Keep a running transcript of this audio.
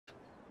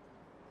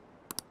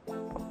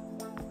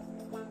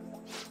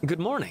Good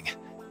morning.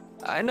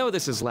 I know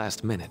this is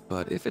last minute,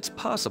 but if it's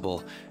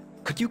possible,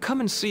 could you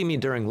come and see me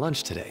during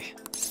lunch today?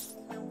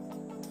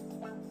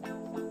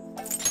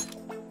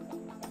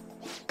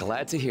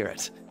 Glad to hear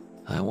it.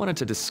 I wanted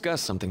to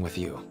discuss something with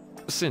you,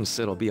 since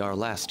it'll be our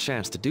last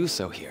chance to do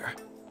so here.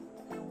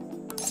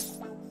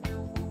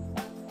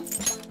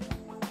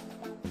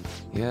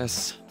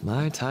 Yes,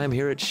 my time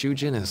here at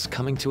Shujin is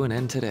coming to an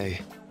end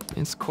today.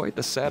 It's quite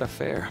the sad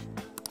affair.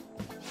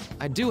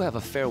 I do have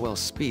a farewell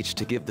speech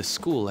to give the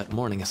school at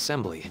morning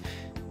assembly,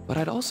 but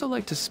I'd also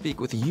like to speak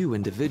with you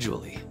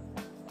individually.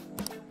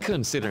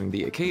 Considering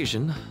the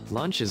occasion,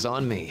 lunch is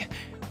on me.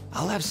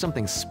 I'll have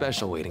something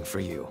special waiting for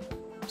you,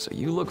 so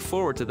you look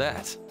forward to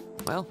that.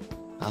 Well,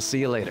 I'll see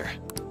you later.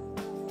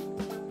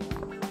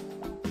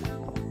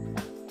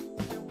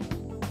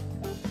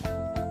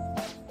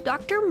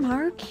 Dr.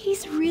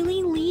 Maruki's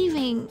really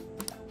leaving.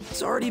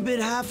 It's already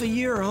been half a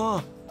year,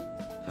 huh?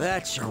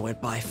 That sure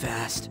went by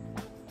fast.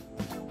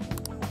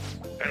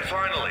 And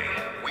finally,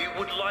 we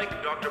would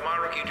like Dr.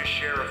 Maruki to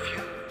share a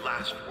few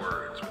last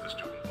words with the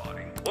student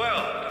body.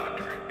 Well,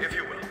 Doctor, if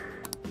you will.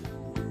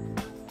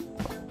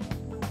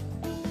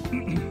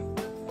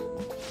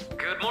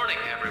 Good morning,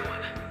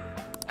 everyone.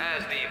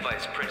 As the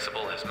Vice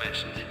Principal has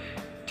mentioned,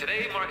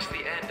 today marks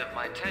the end of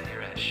my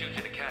tenure at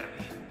Shujin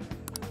Academy.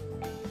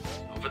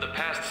 Over the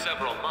past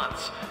several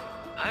months,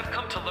 I've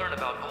come to learn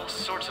about all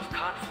sorts of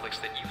conflicts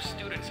that you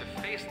students have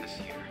faced this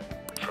year.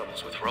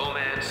 Troubles with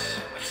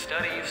romance, with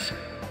studies.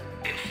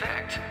 In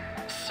fact,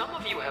 some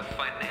of you have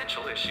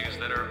financial issues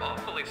that are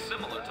awfully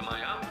similar to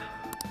my own.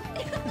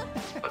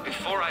 But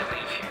before I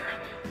leave here,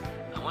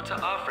 I want to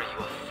offer you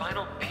a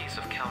final piece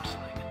of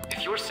counseling.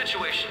 If your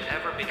situation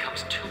ever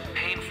becomes too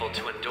painful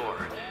to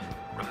endure,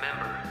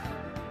 remember,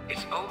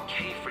 it's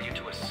okay for you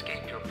to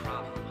escape your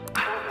problem.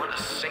 I don't want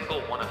a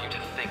single one of you to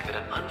think that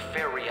an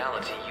unfair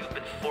reality you've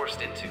been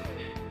forced into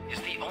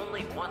is the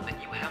only one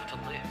that you have to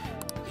live.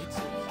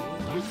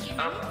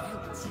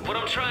 What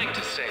I'm trying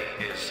to say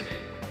is,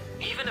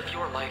 even if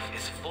your life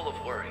is full of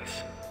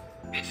worries,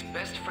 it's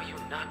best for you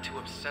not to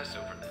obsess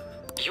over them.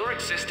 Your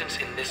existence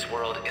in this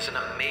world is an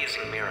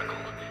amazing miracle.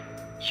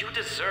 You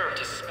deserve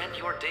to spend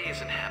your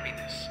days in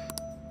happiness.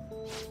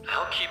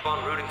 I'll keep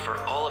on rooting for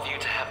all of you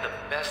to have the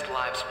best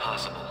lives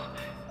possible,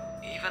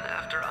 even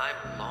after I'm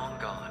long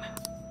gone.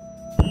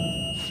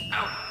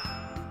 Ow.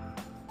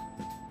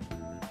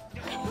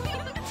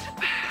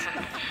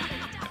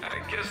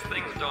 I guess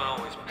things don't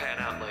always pan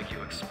out like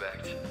you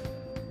expect.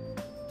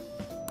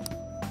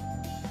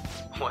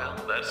 Well,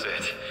 that's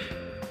it.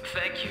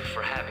 Thank you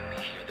for having me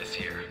here this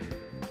year.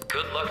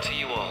 Good luck to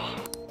you all.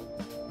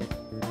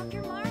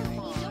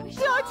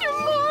 Dr.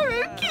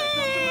 Maruki!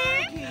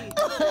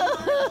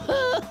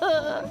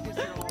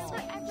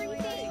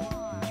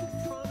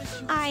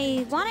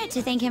 I wanted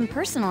to thank him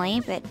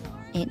personally, but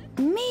it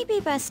may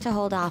be best to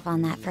hold off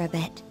on that for a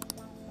bit.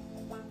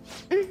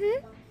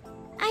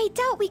 I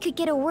doubt we could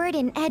get a word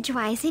in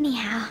edgewise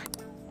anyhow.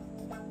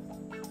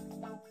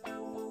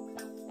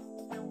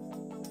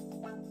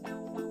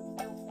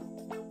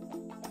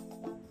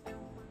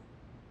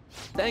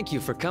 Thank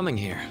you for coming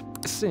here.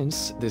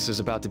 Since this is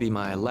about to be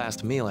my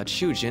last meal at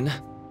Shujin,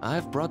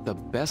 I've brought the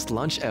best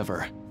lunch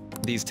ever.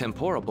 These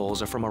tempura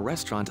bowls are from a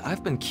restaurant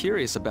I've been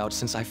curious about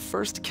since I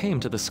first came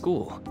to the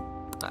school.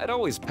 I'd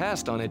always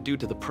passed on it due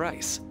to the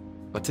price,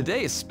 but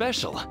today is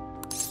special.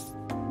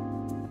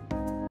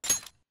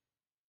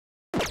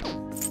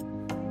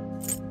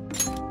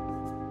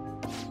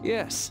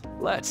 Yes,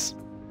 let's.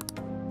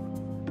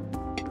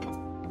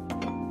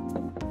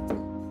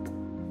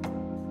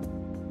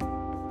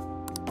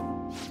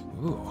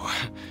 Ooh,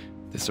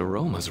 this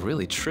aroma's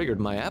really triggered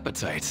my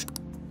appetite.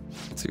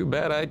 Too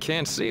bad I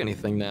can't see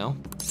anything now.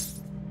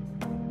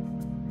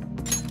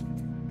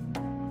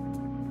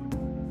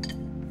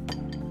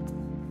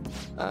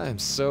 I'm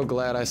so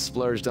glad I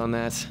splurged on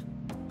that.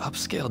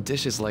 Upscale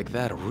dishes like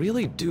that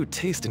really do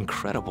taste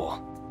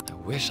incredible. I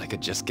wish I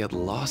could just get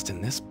lost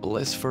in this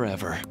bliss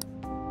forever.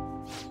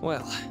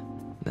 Well,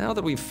 now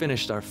that we've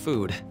finished our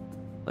food,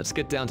 let's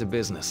get down to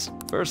business.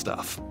 First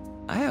off,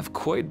 I have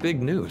quite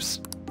big news.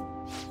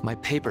 My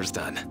paper's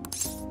done.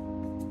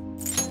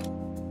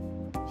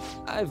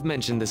 I've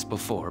mentioned this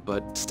before,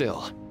 but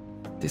still,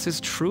 this is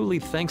truly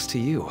thanks to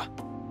you.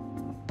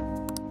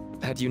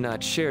 Had you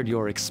not shared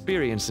your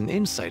experience and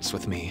insights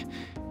with me,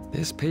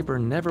 this paper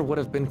never would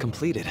have been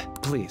completed.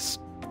 Please,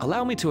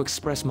 allow me to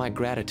express my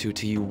gratitude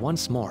to you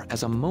once more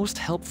as a most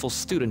helpful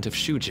student of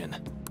Shujin.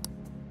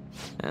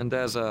 And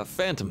as a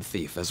phantom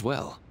thief as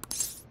well.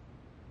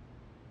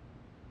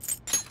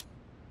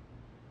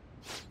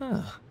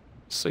 Huh.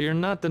 So you're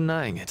not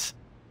denying it.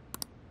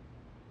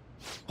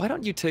 Why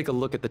don't you take a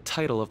look at the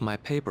title of my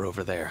paper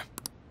over there?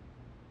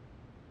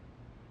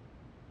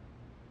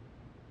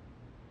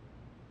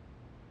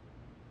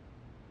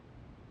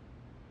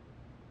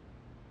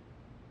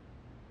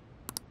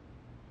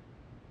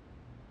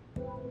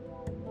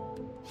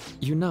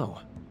 You know,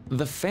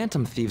 the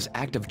Phantom Thieves'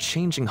 act of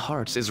changing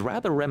hearts is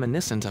rather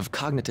reminiscent of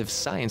cognitive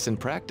science in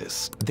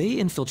practice. They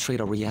infiltrate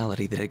a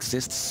reality that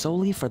exists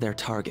solely for their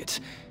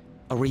target,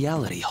 a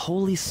reality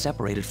wholly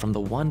separated from the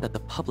one that the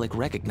public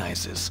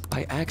recognizes.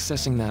 By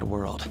accessing that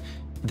world,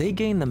 they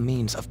gain the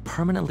means of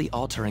permanently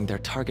altering their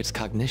target's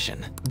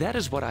cognition. That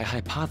is what I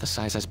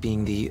hypothesize as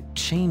being the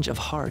change of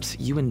heart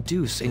you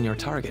induce in your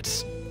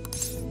targets.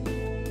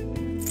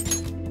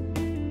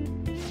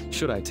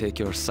 Should I take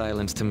your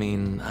silence to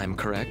mean I'm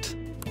correct?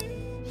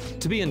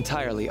 To be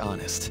entirely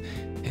honest,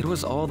 it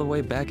was all the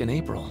way back in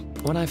April,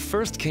 when I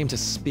first came to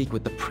speak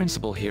with the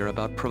principal here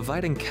about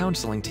providing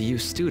counseling to you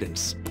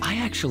students. I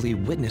actually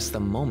witnessed the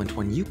moment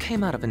when you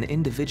came out of an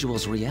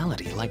individual's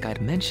reality like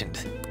I'd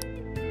mentioned.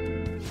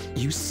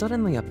 You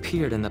suddenly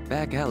appeared in the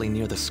back alley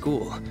near the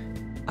school.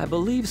 I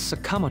believe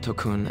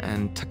Sakamoto-kun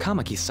and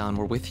Takamaki-san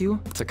were with you.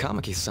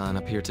 Takamaki-san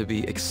appeared to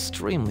be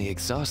extremely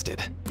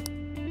exhausted.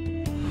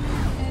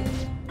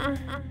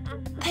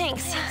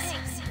 Thanks.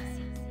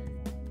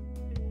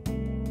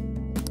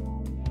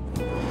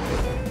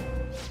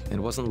 It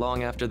wasn't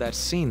long after that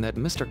scene that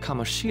Mr.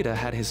 Kamoshida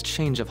had his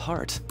change of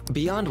heart.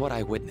 Beyond what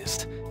I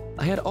witnessed,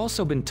 I had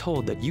also been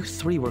told that you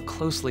three were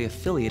closely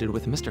affiliated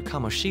with Mr.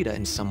 Kamoshida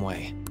in some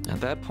way. At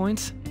that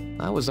point,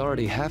 I was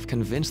already half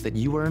convinced that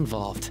you were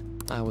involved.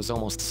 I was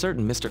almost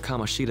certain Mr.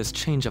 Kamoshida's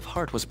change of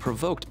heart was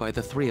provoked by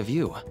the three of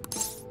you.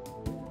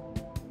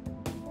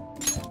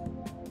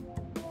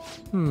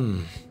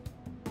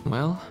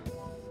 Well,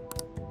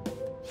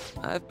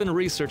 I've been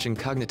researching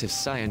cognitive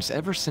science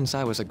ever since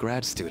I was a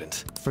grad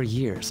student. For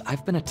years,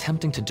 I've been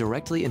attempting to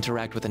directly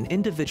interact with an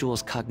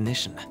individual's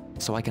cognition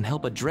so I can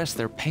help address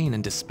their pain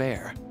and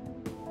despair.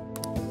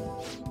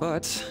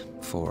 But,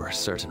 for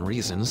certain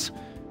reasons,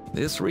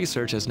 this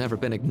research has never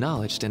been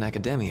acknowledged in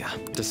academia.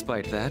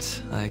 Despite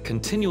that, I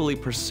continually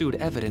pursued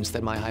evidence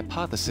that my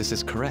hypothesis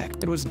is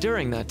correct. It was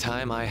during that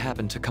time I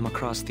happened to come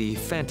across the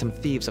Phantom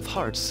Thieves of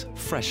Hearts,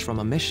 fresh from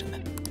a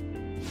mission.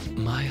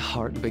 My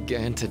heart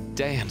began to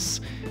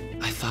dance.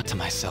 I thought to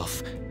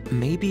myself,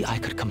 maybe I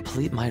could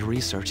complete my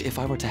research if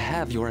I were to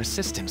have your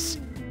assistance.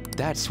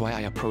 That's why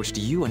I approached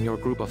you and your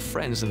group of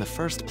friends in the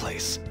first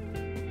place.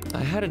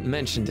 I hadn't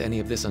mentioned any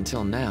of this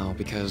until now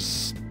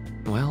because,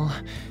 well,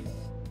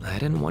 I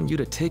didn't want you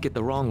to take it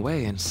the wrong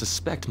way and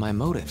suspect my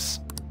motives.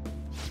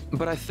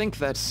 But I think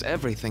that's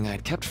everything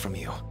I'd kept from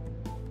you.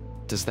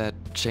 Does that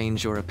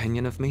change your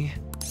opinion of me?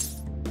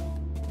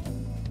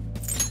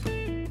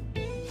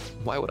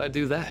 Why would I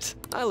do that?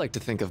 I like to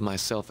think of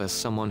myself as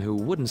someone who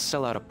wouldn't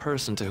sell out a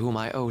person to whom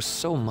I owe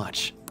so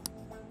much.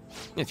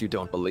 If you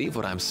don't believe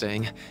what I'm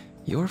saying,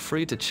 you're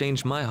free to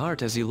change my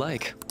heart as you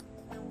like.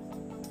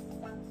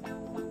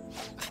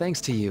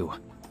 Thanks to you,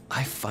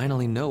 I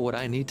finally know what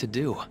I need to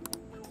do.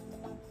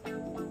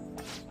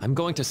 I'm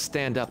going to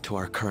stand up to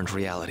our current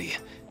reality.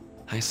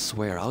 I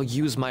swear I'll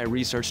use my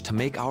research to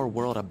make our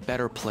world a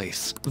better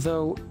place,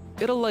 though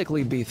it'll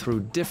likely be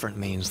through different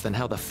means than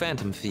how the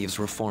Phantom Thieves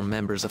reform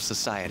members of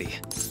society.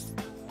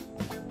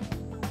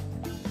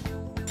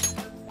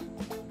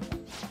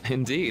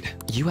 Indeed,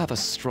 you have a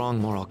strong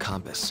moral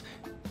compass,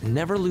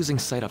 never losing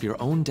sight of your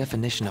own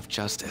definition of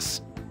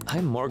justice.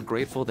 I'm more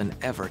grateful than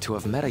ever to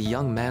have met a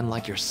young man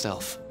like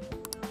yourself.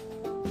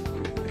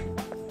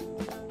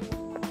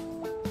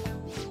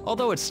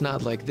 Although it's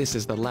not like this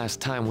is the last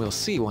time we'll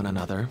see one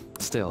another,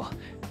 still,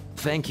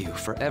 thank you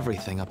for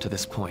everything up to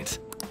this point.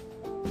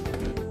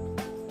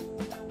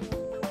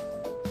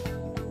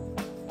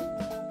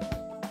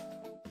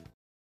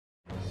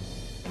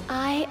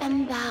 I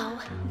am thou,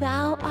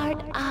 thou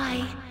art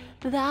I.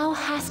 Thou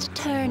hast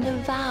turned a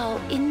vow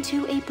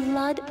into a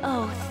blood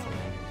oath.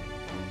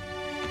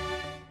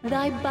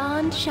 Thy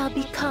bond shall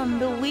become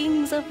the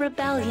wings of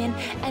rebellion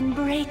and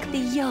break the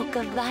yoke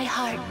of thy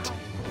heart.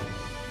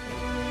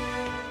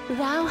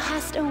 Thou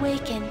hast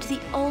awakened the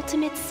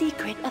ultimate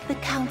secret of the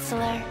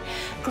Counselor,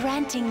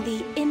 granting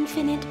thee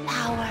infinite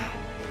power.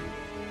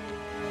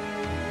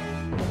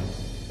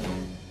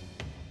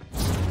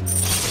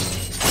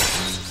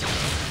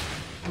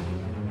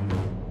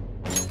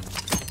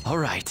 All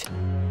right.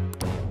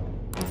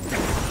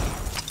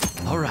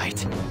 All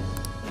right.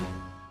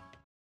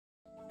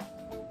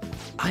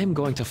 I'm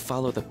going to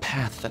follow the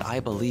path that I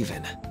believe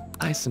in.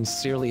 I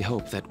sincerely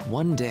hope that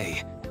one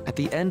day, at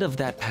the end of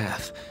that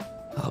path,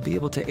 I'll be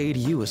able to aid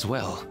you as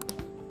well.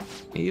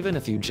 Even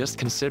if you just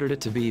considered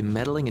it to be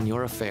meddling in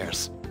your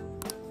affairs.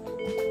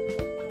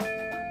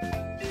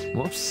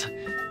 Whoops.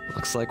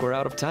 Looks like we're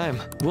out of time.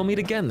 We'll meet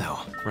again though,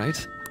 right?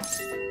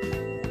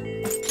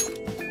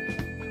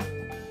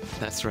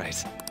 That's right.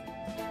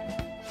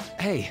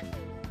 Hey.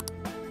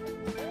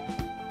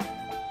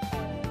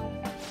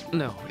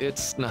 No,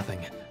 it's nothing.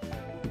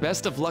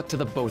 Best of luck to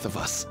the both of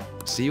us.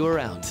 See you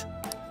around.